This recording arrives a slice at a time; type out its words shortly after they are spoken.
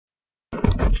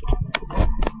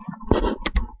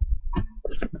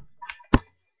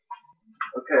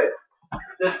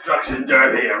Destruction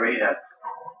Derby Arenas.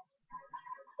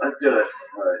 Let's do this.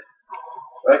 Alright.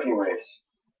 Wrecking race.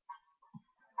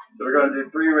 So we're gonna do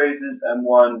 3 races and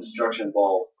 1 destruction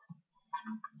bowl.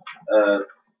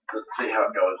 Let's see how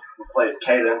it goes. We'll play as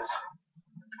Cadence.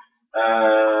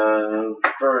 And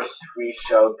first we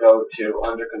shall go to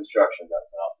under construction.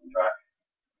 That's an awesome track.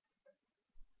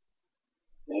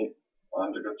 See?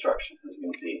 Under construction, as you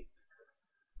can see.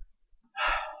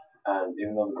 And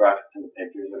even though the graphics in the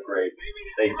pictures are great,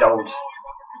 they don't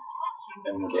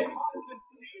in the game.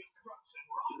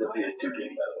 It's the PS2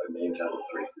 game, by the way, main channel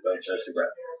 3, so don't judge the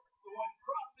graphics.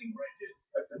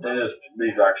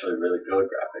 These are actually really good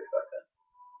graphics, I think.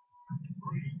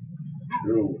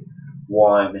 2,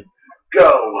 1, go!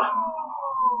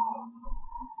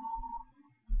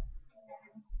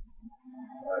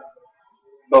 Right.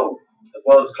 Boom. As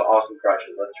well as awesome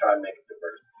crashes, let's try and make it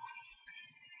diverse.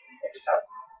 What just happened?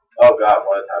 Oh god,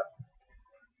 what has happened?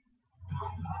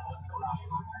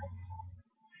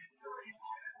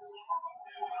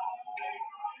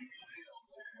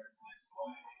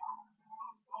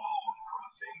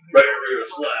 Barrier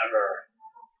slammer!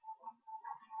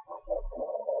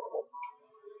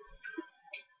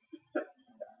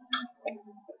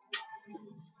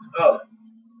 Oh.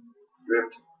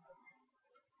 Drift.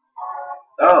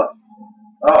 Oh.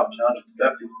 Oh, challenge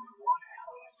accepted.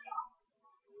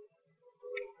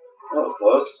 That was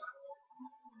close.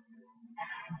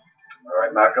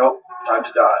 Alright, Mako, time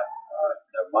to die. Alright,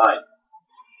 never mind.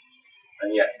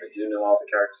 And yes, I do know all the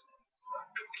characters.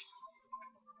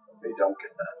 They don't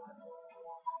get that.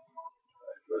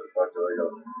 Alright, where the fuck do I go?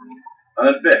 I'm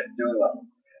in 5th, doing well.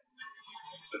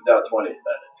 Without 20th,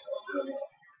 that is, so I'm doing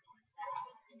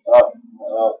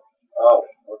well. Oh,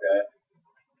 okay.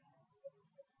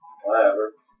 Whatever.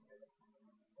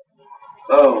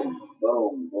 Boom,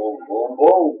 boom, boom, boom,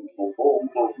 boom, boom, boom,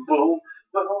 boom, boom,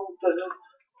 boom,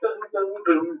 boom,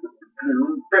 boom.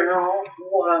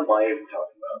 What am I even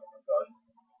talking about? Oh my god.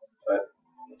 Alright,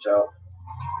 watch out.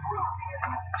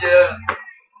 Yeah.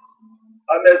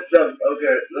 I missed them.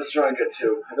 Okay, let's try and get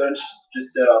 2. I'm gonna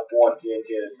just set up 1 TNT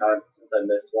at a time since I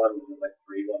missed 1 and like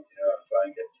 3 ones here. I'll try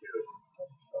and get 2.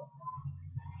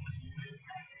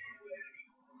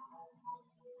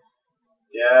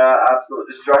 Yeah, absolute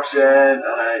destruction, and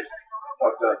I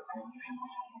fucked up.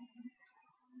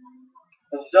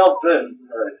 I'm still thin.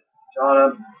 Alright,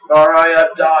 John, alright, I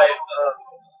died.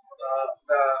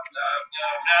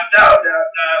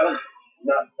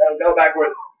 No, go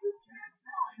backwards.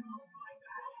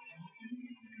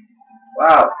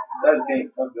 Wow,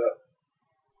 17, fucked up.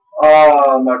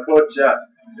 Oh, my coach,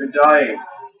 you're dying.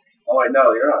 Oh wait,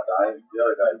 no, you're not dying. The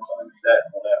other guy's dying. Set,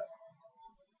 whatever.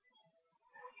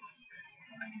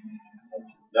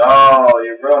 No,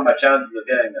 you ruined my chances of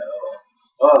getting that.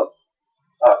 Oh,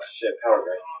 oh shit, power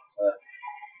break.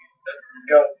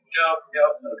 Go.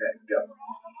 Okay, go.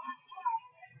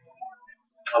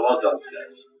 Oh, well done,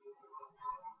 Seth.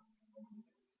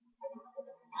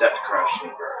 Set crash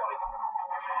and burn.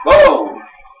 Whoa!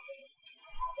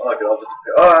 Oh, I could all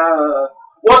disappear.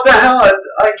 What the hell?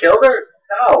 I killed her?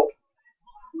 How?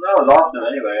 That was awesome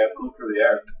anyway. I flew through the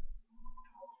air.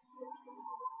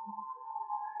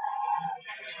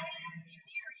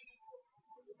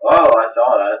 Oh, I saw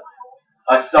that.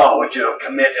 I saw what you have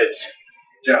committed,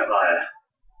 Jeremiah.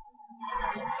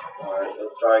 Alright,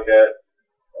 let's try again.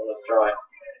 Oh, let's try.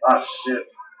 Ah, shit.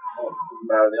 Oh, doesn't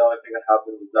matter. The only thing that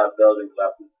happens is that building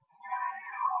collapses.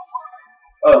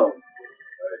 Oh.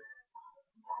 Alright.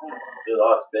 Do a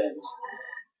lot of spins.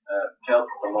 Kill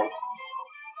someone.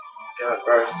 Kill it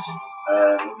first.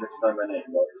 And next time my name.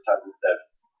 Well, this time it's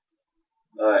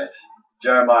 7. Alright.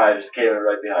 Jeremiah just came in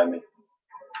right behind me.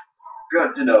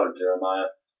 Good to know,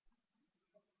 Jeremiah.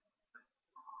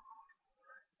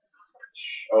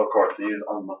 Oh, of course, they use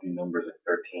unlucky numbers at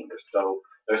 13.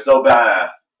 They're so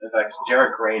badass. In fact,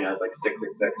 Jared Crane has like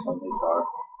 666 on his car.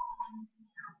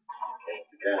 Okay,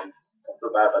 again, not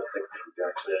so bad about 60. Is there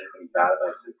actually anything bad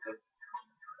about 60?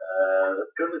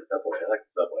 Let's go to the subway. I like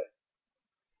the subway.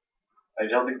 I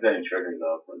don't think there's any triggers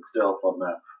though, but it's still a fun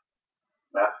map.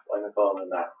 Like I call it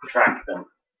a map. Track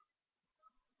them.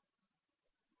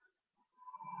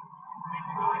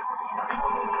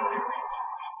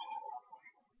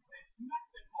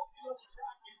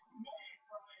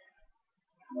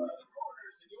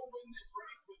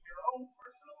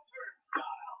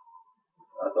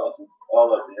 That's awesome. Oh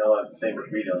look, they all have the same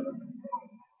graffiti on them.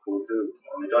 Cool too.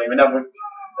 And they don't even have like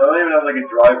a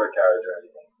driver carriage or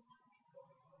anything.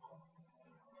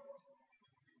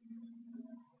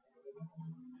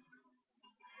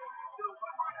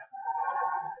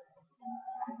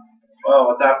 Oh,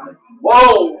 what's happening?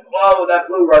 Whoa! Whoa, that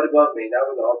flew right above me. That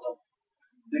was awesome.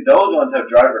 See, those ones have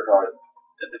driver cars.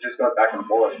 They just go back and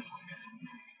forth.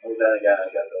 And then again,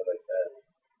 I guess it makes sense.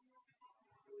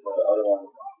 But the other ones.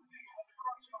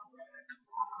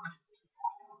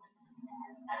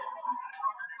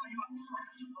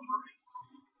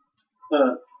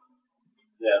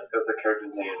 Yeah, it's because the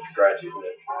character's name is Scratchy, isn't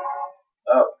it?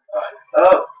 Oh, alright.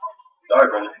 Oh! Sorry,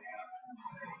 Brendan.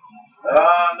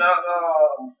 Oh, no,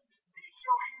 no!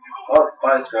 Oh, it's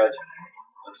fine, Scratch.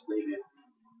 I'll just leave you.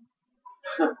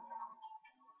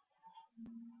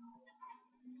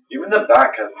 Even the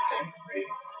back has the same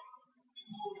rating.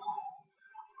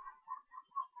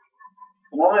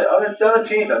 I'm in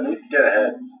 17th. I need to get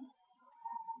ahead.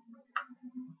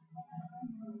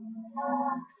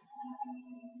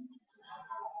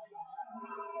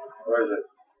 Where is it?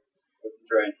 What's the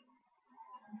train?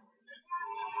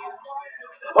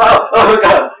 Wow! Oh my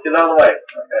god! Get out of the way.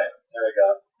 Okay, there we go.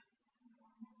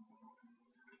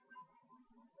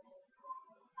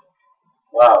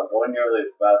 Wow, going nearly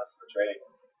as fast for training.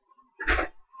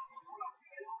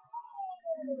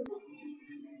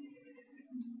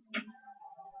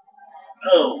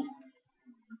 Oh!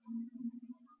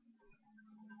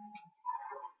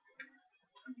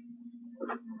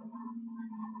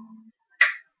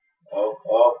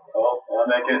 Oh, I'll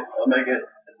make it. I'll make it.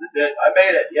 I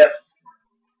made it, yes!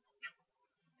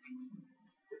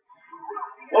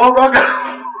 Oh, Rocco! That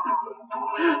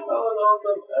was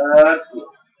awesome.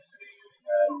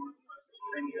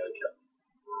 Training kill.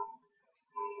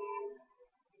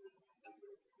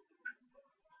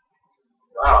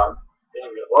 Wow, I'm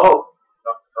getting good. Whoa!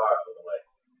 Knocked the car out of the way.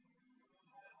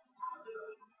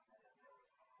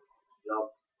 No.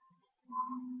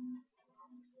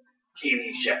 TV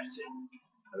chefs in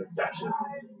the section.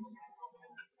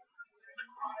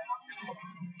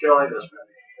 Go like this, man.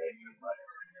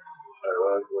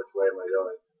 Alright, which way am I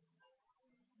going?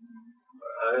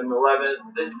 I'm in 11th.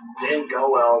 This didn't go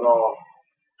well at all.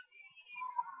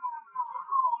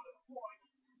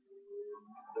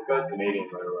 This guy's Canadian,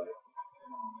 by the way.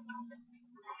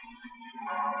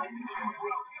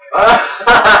 I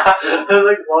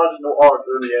like launched the wall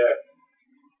through the air.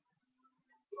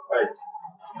 Right.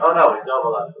 Oh no, he's not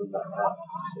allowed to do that. Oh,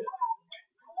 shit.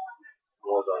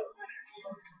 Well done.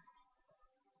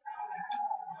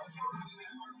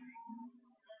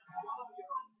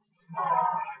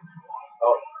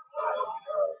 Oh.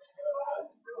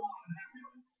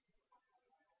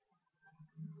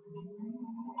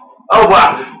 Oh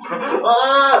wow!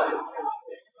 Ah!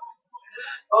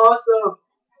 Awesome!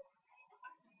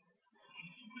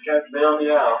 Can't bail me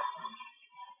out.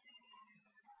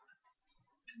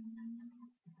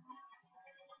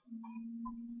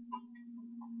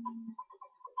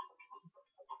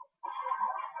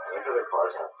 I like how the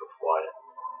cars have so quiet.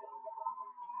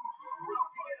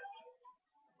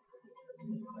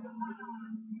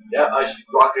 Yeah, I should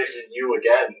rock racing you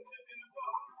again.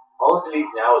 All this needs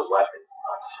now is weapons.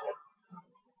 Oh shit.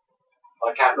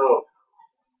 I can't move.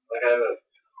 I can't move.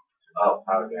 Oh,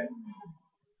 power drain.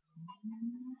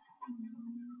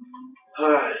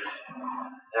 Alright.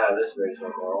 Yeah, this race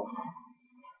went well.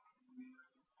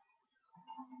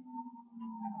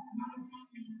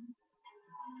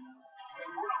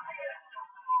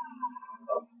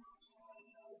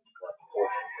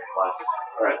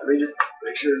 Alright, let me just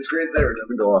make sure the screensaver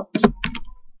doesn't go off.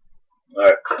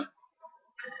 Alright.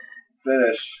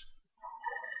 Finish.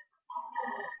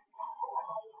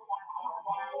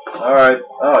 Alright.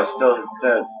 Oh, I still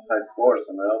said high score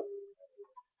somehow.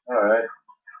 Alright.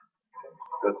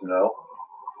 Good to know.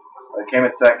 I came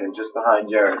in second, just behind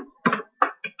Jared.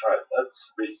 Alright,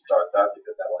 let's restart that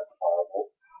because that went horrible.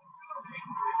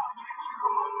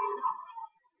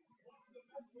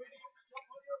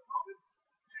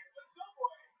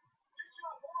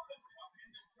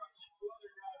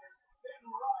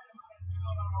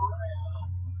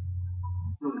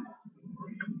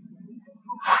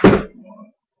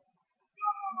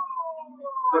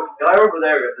 Look, the guy over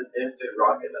there got an instant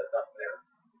rocket that's up there.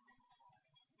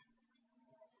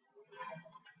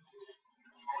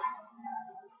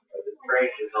 This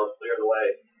train should help clear the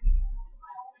way.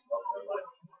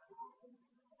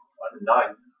 I'm in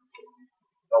ninth.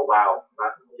 Oh wow.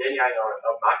 Yeah, I know.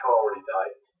 Mako already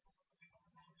died.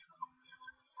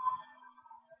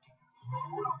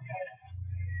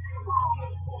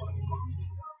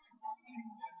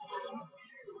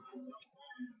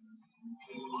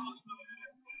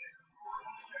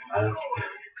 That's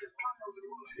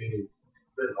geez,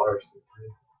 a bit harsh.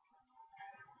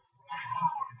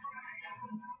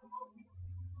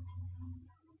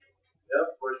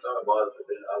 Yeah, first time I was,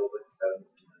 I was like 17.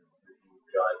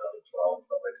 Guys, I was 12.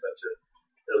 Felt like such a.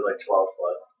 It was like 12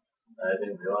 plus. And I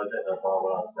didn't realize it until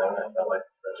when I was 7. I felt like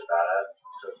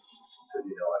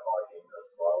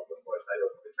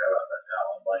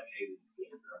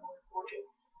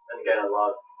again, a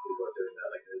lot of people are doing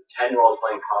that. Like, there's 10-year-olds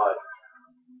playing COD.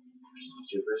 Which is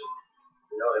stupid.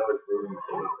 You know, they always ruin the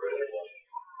game for everyone.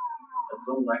 And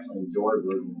some actually enjoy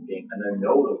ruining the game, and they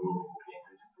know they're ruining the game,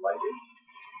 they just like it.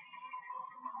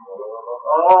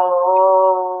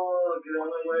 Oh, get out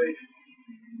of my way. It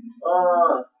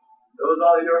was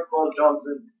all your fault,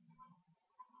 Johnson.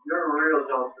 You're a real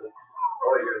Johnson.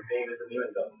 Oh, your name isn't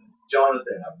even Johnson.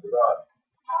 Jonathan, I forgot.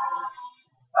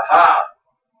 Aha!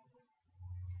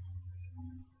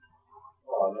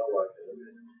 Oh, no luck.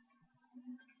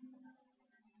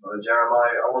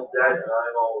 Jeremiah almost dead, and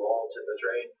I'm all to the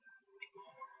train.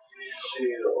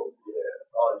 Shield, yeah.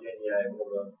 Oh, yin yang,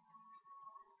 hold on.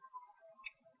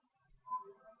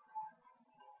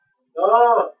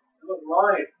 Oh, it was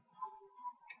mine.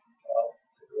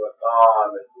 Oh, I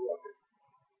missed the rocket.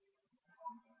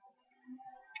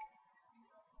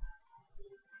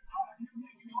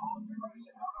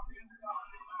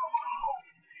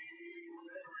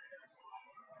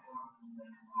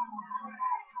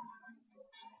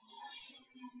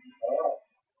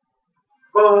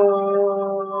 Oh.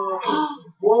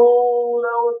 Whoa,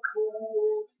 that was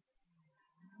cool.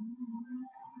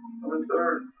 I'm in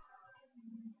third.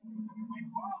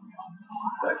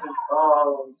 Second.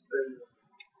 Oh, I'm spinning.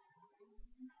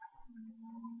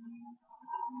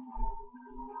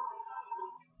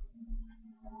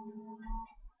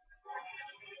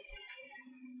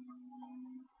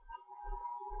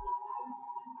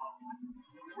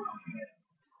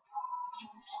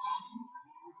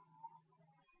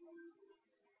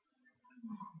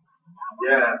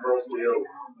 Yeah, full steal.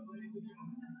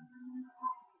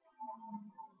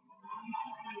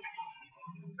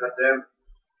 Goddamn.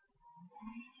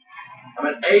 I'm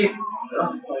an eighth. Oh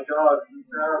my god, this is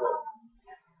terrible.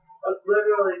 That's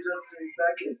literally just 3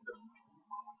 seconds of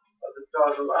the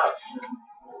start of the lap.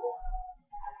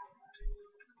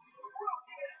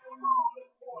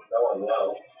 That one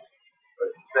low.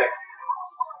 But 6.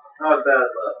 Not as bad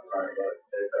as last time, but it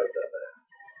could have done better.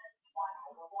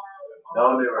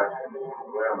 No new record.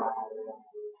 Where am I?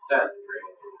 10.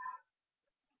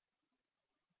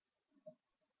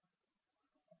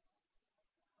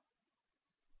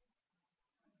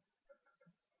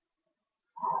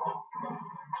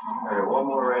 Okay, one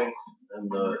more race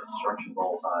and the destruction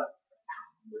ball time.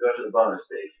 We go to the bonus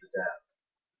stage, the down.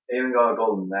 They even got a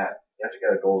golden map. You have to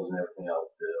get a gold and everything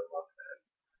else to unlock that.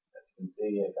 As you can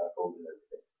see, I got gold and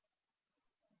everything.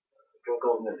 I got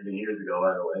gold and everything years ago,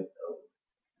 by the way, so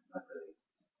not really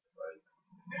right.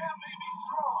 Dan may be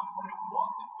strong, but it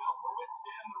wasn't built to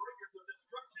withstand the rigors of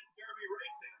destruction derby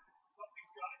racing.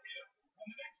 Something's got to give, and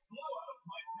the next blowout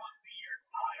might not be your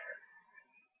tire.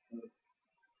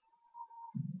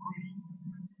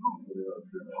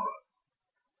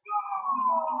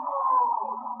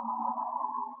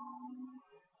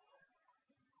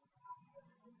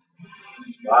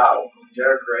 Wow,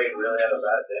 Jared Crane really had a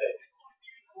bad day.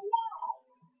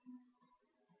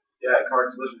 Yeah,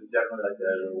 Card Solution is definitely like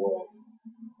that in the world.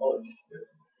 Holy shit.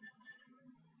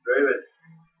 Draven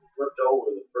flipped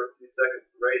over the first 2 seconds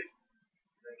of the race.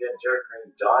 And again, Jared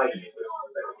Crane dying in the first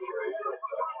 2 seconds of the race.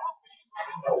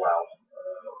 Oh wow.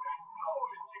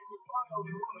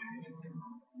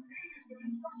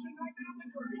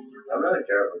 I'm really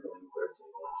terrible at going first in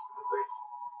the race.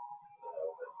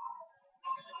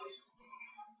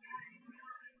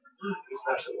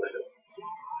 Smash the window.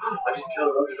 I just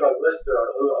killed an underdog Lister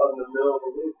on the middle of the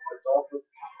loop. That's awesome.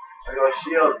 I got a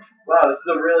shield. Wow, this is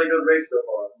a really good race so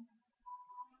far.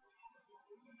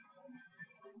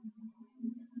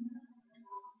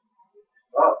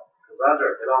 Oh,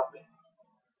 Cassandra, get off me.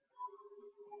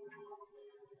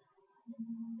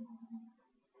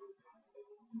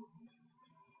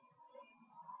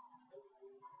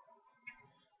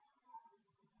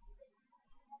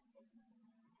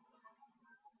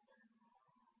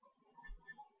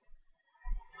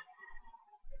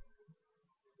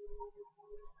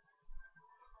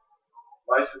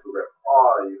 My super grip.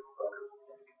 Oh, you fucker.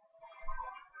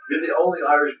 You're the only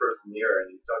Irish person here,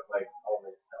 and you took like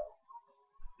only no.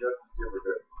 You look super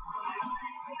good.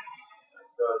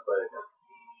 So it's like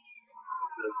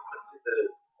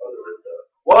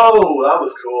whoa, that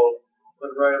was cool.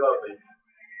 Look right above me.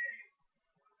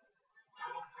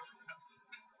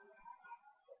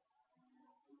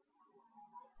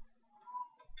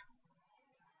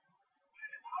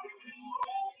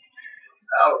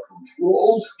 Out of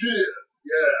control skid.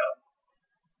 Yeah.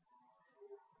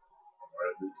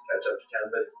 Alright, we catch up to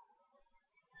canvas.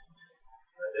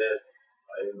 I did.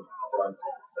 I even run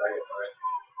second, right?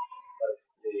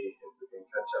 Let's see if we can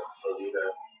catch up to the leader.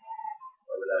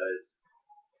 Whoever that is.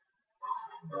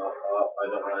 I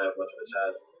don't really have much of a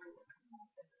chance.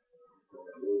 I'm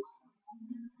gonna lose.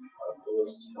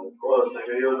 Boost. Boost. I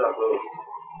can use that boost.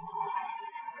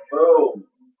 Boom.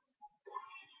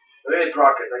 Rage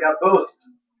rocket. I got boost.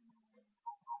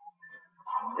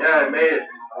 Yeah, I made it.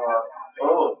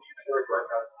 Oh. Sure, right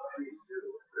past the trees too.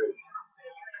 That's great.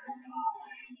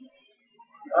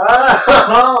 Ah!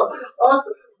 Oh,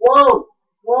 whoa!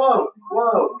 Whoa!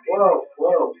 Whoa! Whoa!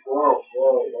 Whoa! Whoa!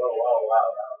 Whoa! Whoa! Wow! Wow!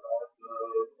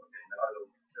 Okay, now I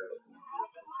don't care.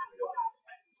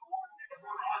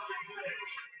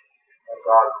 Oh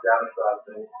God! Damn it! That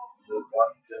thing. The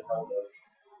one didn't know this.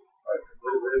 Alright,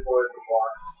 completely avoid the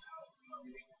blocks.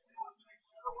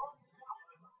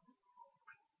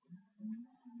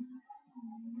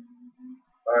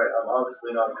 Alright, I'm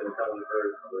obviously not going to come in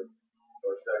first, or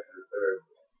second or third.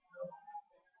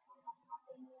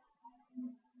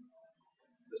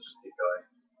 Let's just keep going.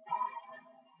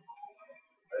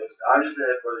 I'm just in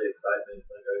it for the excitement.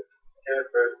 Like, I came in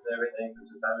first and everything,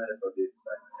 I'm in it for the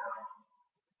excitement.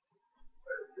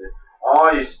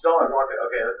 Oh, you stole it.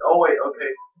 Okay. Oh, wait,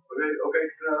 okay. Okay,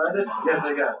 can I land it? Yes,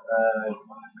 I can.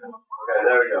 Okay,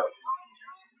 there we go.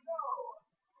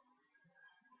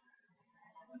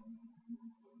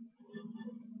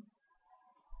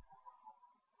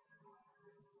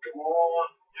 Come on.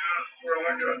 Yes, we're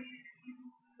like it.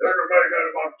 Everybody got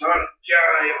about time.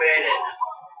 Yeah, you made it.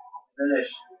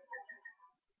 Finish.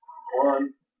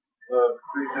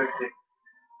 360.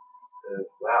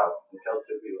 Wow, the kill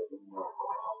took me a little more.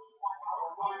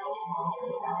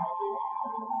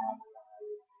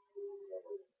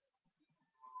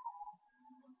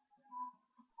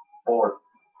 4.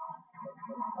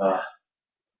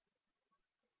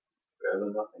 Better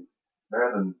than nothing. Better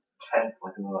than 10th,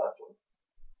 like in the last one.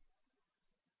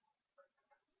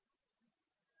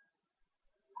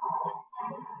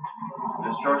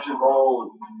 Destruction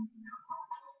ball.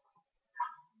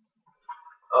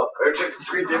 Oh, better check the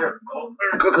screen dinner. Oh,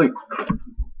 very quickly.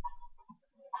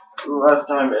 Last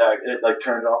time it like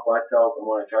turned off by itself, and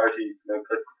when I tried to click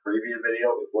the preview video,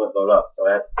 it wouldn't load up, so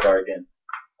I had to start again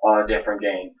on a different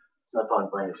game. So that's why I'm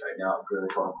playing this right now. It's really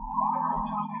fun.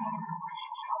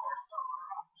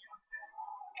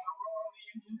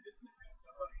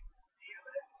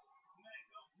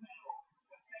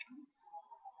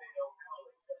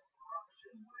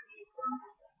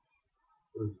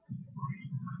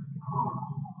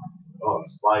 Oh,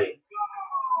 sliding.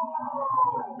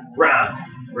 Round.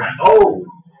 Oh!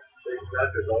 Big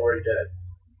Center's already dead.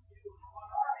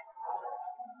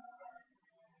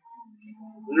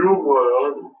 You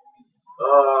will.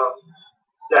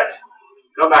 Set.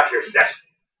 Come back here, Set.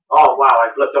 Oh, wow,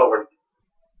 I flipped over.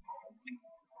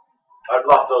 I've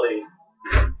lost all these.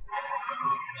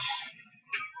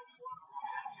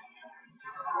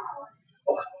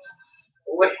 Oh,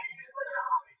 wait.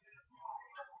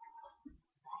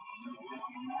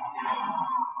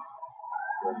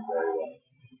 Very well.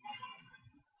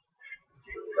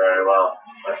 Very well.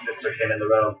 My sister came in the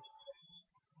room.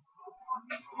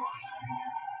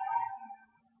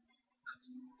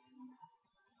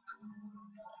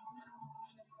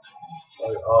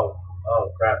 Oh,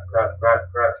 crap.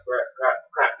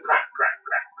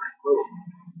 Ooh.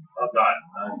 Oh, God.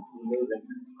 I'm losing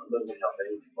health. I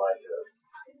need to find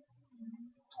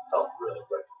health really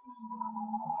quick.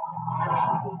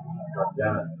 God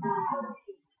damn it.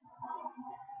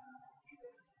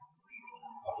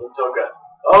 Who took it?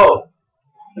 Oh!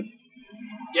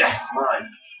 Yes, mine.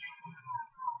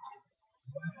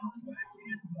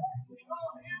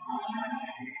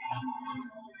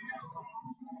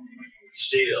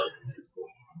 Shield.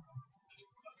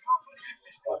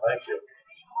 Oh, thank you.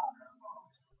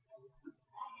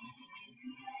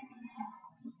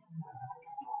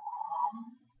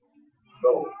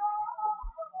 Go.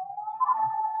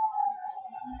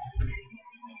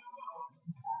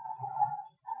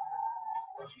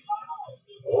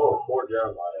 Oh, poor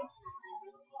Jeremiah.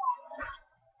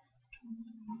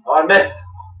 Oh, I missed.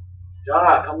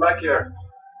 John, come back here.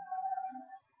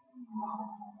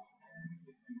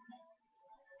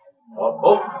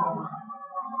 Oh.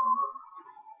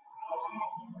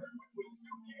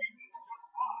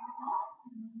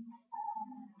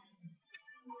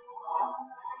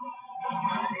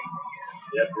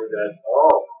 Yep, you're dead.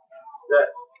 Oh, set.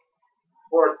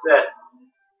 Poor set.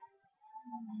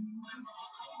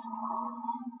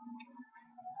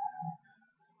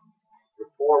 Your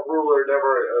poor ruler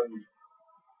never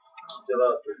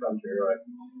developed your country, right?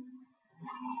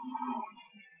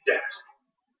 Yes.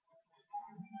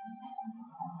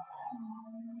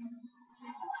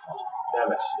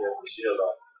 Damn it, you have the shield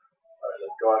on. Alright,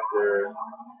 let's go after.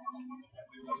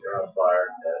 You're on fire,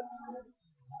 dead.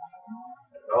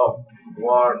 Oh, you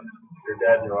are. You're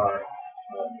dead, you are.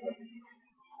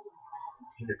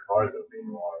 The cars are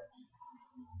being water.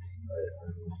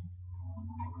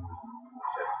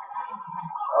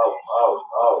 Oh.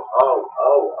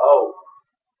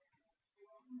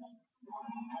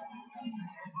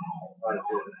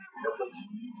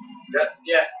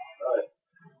 Yes.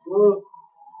 Woo.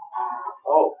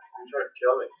 Oh, you tried to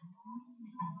kill me.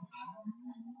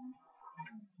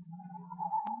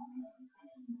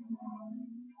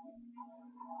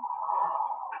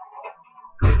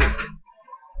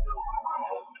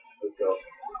 Let's go.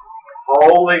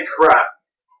 Holy crap.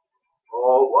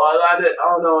 Oh, well, I did.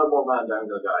 Oh no, I'm one man down. I'm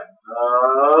gonna die.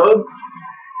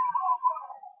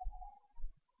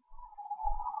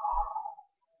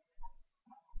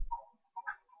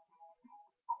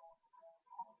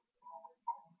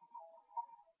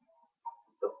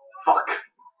 Fuck.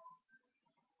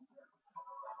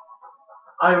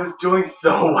 I was doing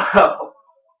so well.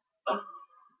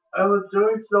 I was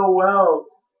doing so well.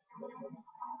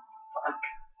 Fuck.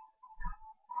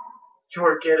 You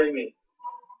were kidding me.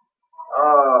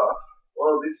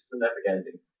 Well, this is an epic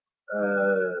ending.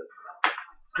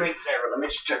 Screen saver, let me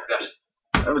just check that.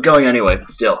 I'm going anyway,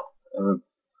 still.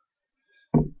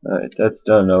 Alright, that's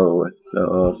done over with. So,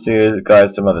 I'll see you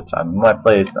guys some other time. I might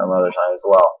play some other time as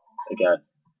well. Again.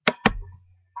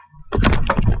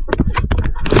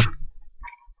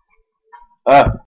 Ah!